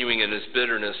continuing in his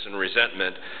bitterness and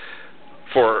resentment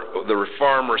for the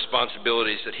farm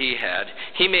responsibilities that he had.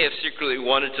 He may have secretly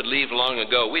wanted to leave long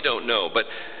ago, we don't know, but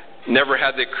never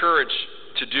had the courage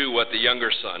to do what the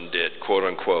younger son did, quote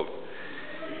unquote.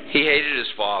 He hated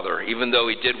his father, even though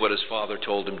he did what his father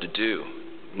told him to do.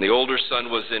 And the older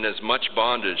son was in as much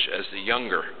bondage as the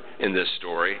younger in this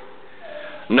story.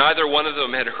 Neither one of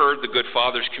them had heard the good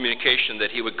father's communication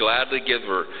that he would gladly give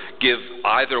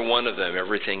either one of them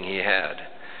everything he had.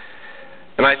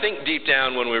 And I think deep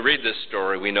down when we read this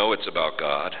story, we know it's about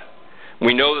God.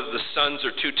 We know that the sons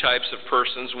are two types of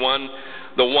persons. One,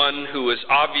 the one who is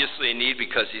obviously in need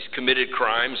because he's committed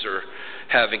crimes or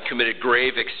having committed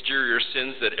grave exterior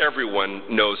sins that everyone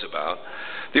knows about.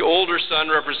 The older son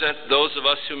represents those of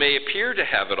us who may appear to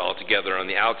have it all together on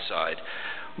the outside,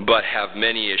 but have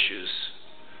many issues,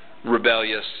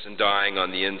 rebellious and dying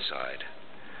on the inside.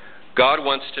 God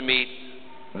wants to meet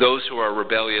those who are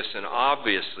rebellious and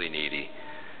obviously needy,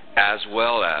 as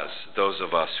well as those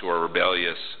of us who are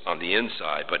rebellious on the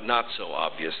inside, but not so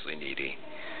obviously needy.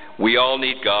 We all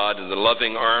need God in the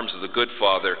loving arms of the good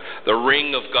Father, the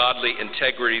ring of godly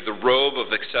integrity, the robe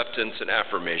of acceptance and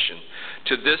affirmation.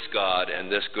 To this God and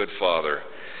this good Father,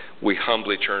 we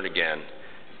humbly turn again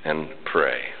and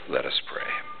pray. Let us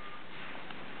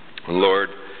pray. Lord,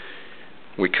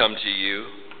 we come to you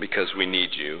because we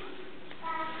need you.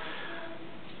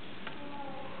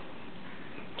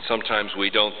 Sometimes we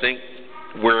don't think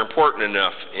we're important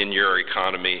enough in your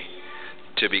economy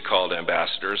to be called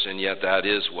ambassadors, and yet that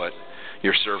is what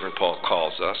your servant Paul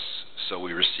calls us. So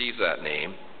we receive that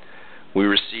name. We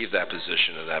receive that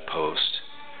position and that post.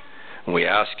 And we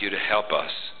ask you to help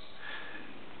us.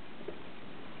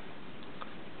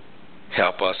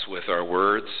 Help us with our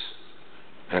words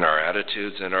and our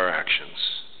attitudes and our actions.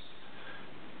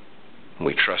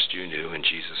 We trust you new in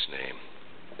Jesus' name.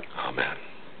 Amen.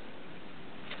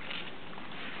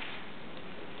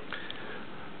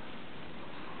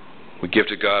 We give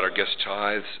to God our guest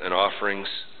tithes and offerings,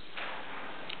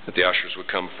 that the ushers would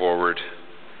come forward,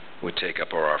 would take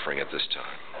up our offering at this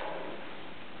time.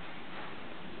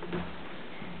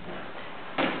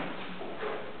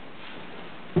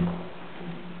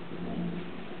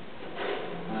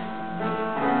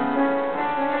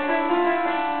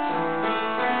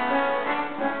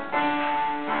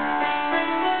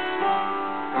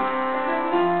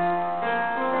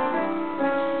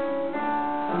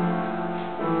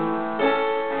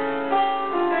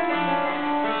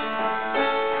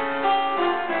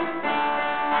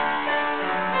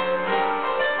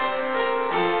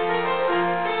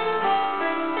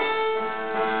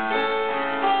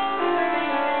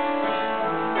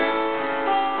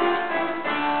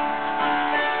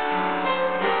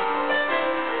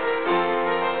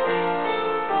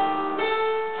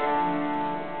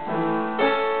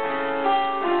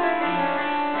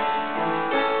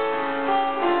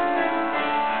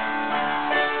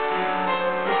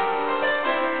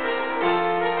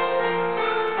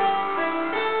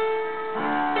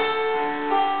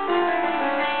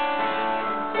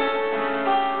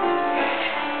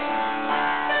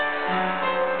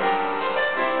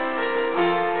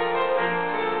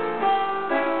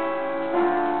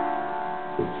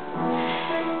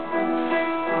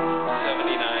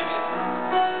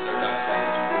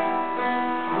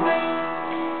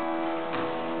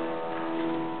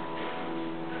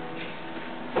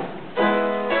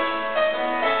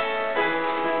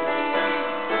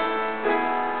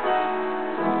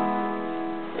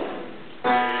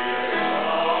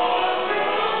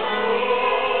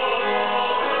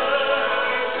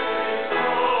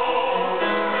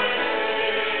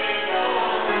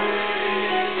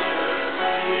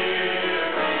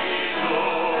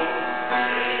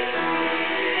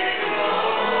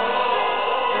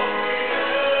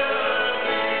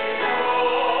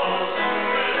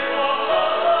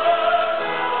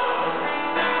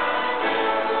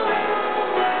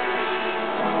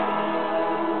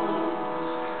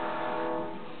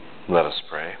 Let us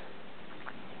pray.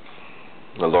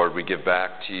 Lord, we give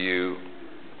back to you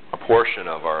a portion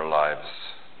of our lives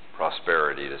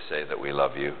say that we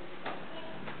love you.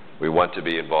 We want to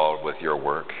be involved with your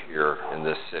work here in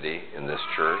this city, in this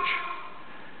church.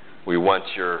 We want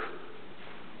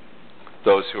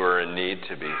those who are in need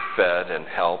to be fed and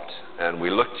helped. And we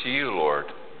look to you, Lord,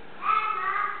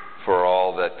 for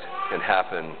all that can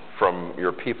happen from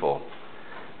your people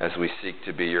as we seek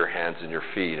to be your hands and your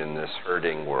feet in this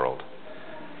hurting world.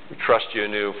 We trust you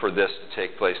anew for this to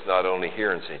take place not only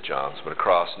here in St. John's, but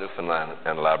across Newfoundland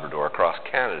and Labrador, across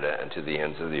Canada, and to the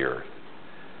ends of the earth.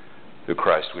 Through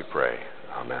Christ we pray.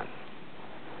 Amen.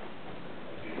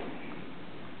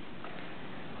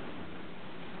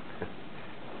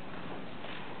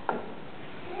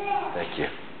 Thank you.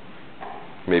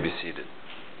 You may be seated.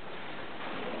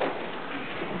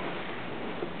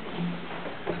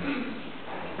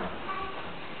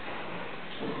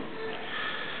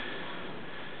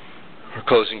 Our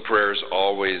closing prayers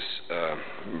always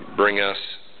bring us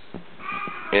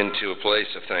into a place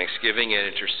of thanksgiving and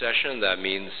intercession. That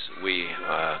means we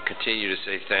continue to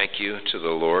say thank you to the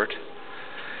Lord.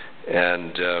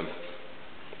 And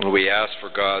we ask for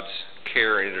God's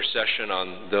care and intercession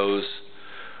on those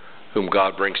whom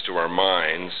God brings to our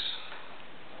minds.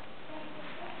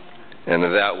 And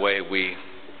in that way we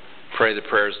pray the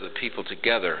prayers of the people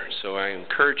together. So I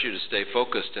encourage you to stay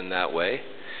focused in that way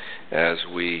as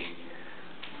we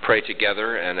pray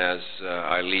together and as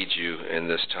I lead you in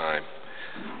this time.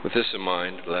 With this in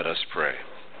mind, let us pray.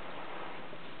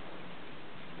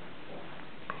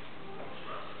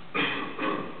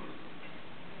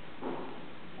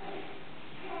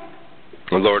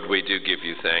 Lord, we do give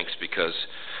you thanks because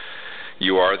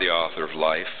you are the author of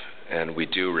life, and we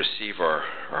do receive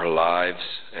our lives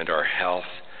and our health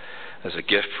as a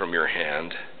gift from your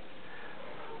hand.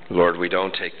 Lord, we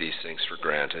don't take these things for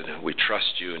granted. We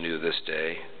trust you anew this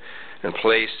day and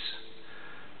place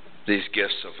these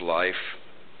gifts of life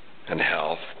and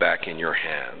health back in your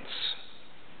hands.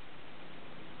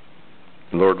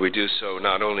 Lord, we do so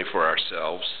not only for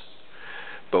ourselves,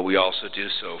 but we also do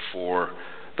so for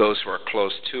those who are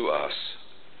close to us.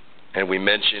 And we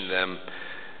mention them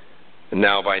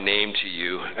now by name to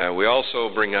you. We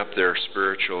also bring up their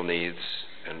spiritual needs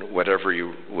and whatever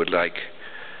you would like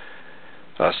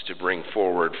us to bring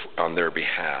forward on their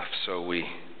behalf. So we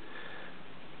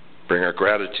bring our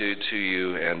gratitude to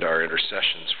you and our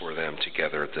intercessions for them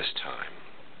together at this time.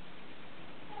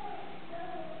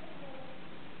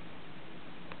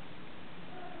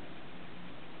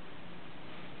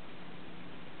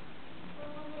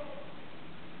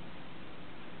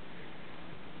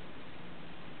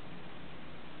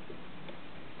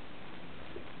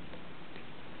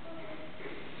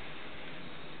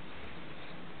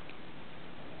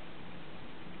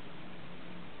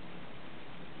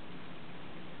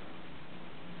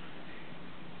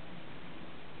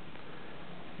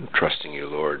 Trusting you,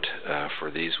 Lord,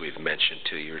 for these we've mentioned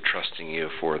to you. Trusting you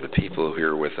for the people who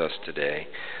are with us today,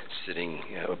 sitting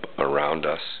around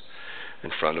us, in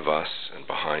front of us, and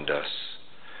behind us,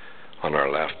 on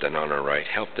our left and on our right.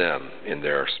 Help them in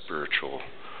their spiritual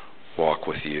walk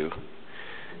with you.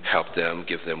 Help them,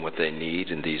 give them what they need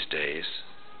in these days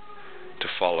to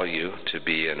follow you, to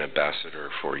be an ambassador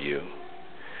for you.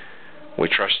 We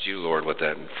trust you, Lord,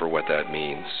 for what that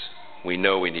means. We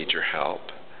know we need your help.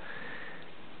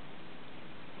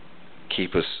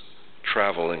 Keep us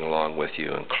traveling along with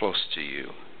you and close to you.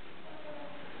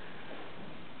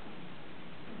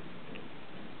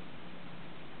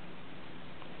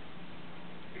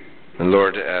 And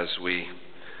Lord, as we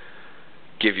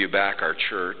give you back our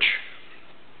church,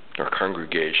 our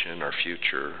congregation, our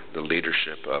future, the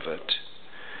leadership of it,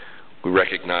 we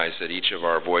recognize that each of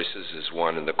our voices is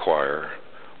one in the choir,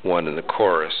 one in the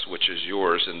chorus, which is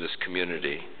yours in this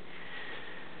community.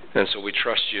 And so we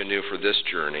trust you anew for this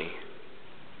journey.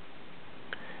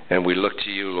 And we look to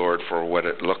you, Lord, for what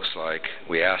it looks like.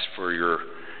 We ask for your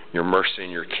mercy and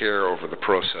your care over the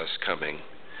process coming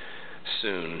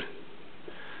soon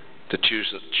to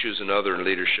choose another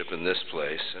leadership in this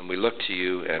place. And we look to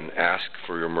you and ask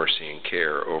for your mercy and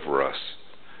care over us.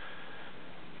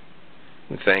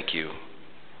 We thank you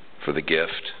for the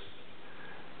gift,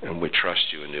 and we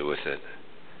trust you anew with it.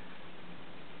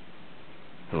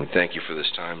 And we thank you for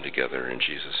this time together in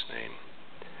Jesus'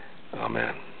 name.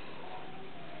 Amen.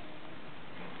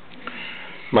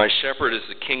 My Shepherd is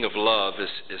the King of Love is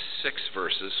 6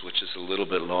 verses, which is a little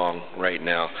bit long right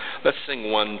now. Let's sing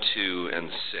 1, 2, and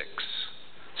 6.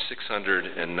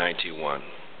 691.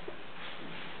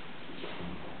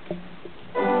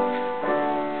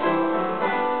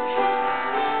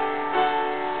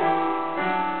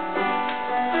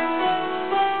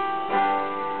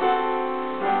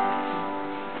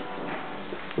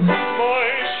 My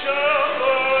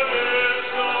shepherd is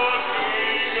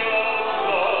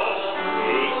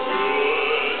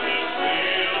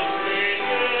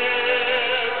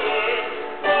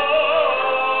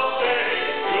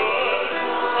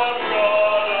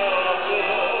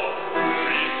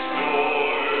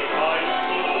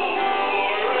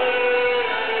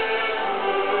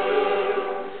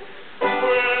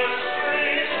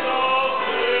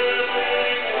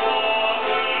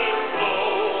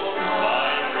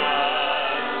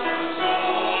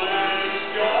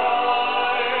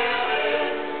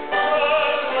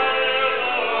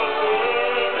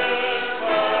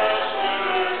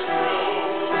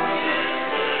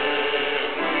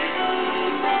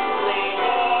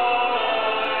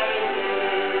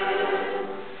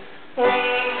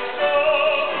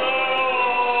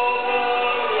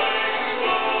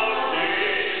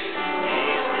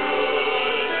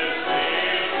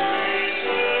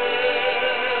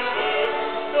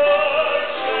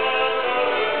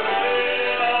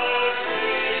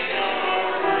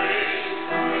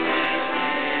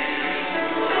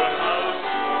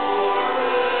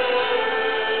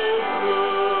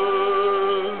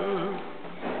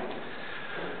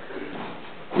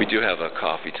We do have a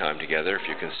coffee time together. If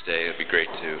you can stay, it'd be great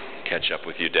to catch up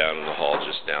with you down in the hall,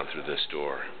 just down through this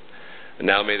door. And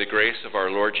now may the grace of our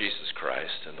Lord Jesus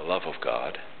Christ and the love of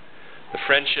God, the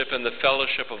friendship and the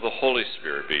fellowship of the Holy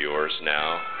Spirit be yours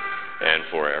now and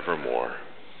forevermore.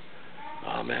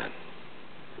 Amen.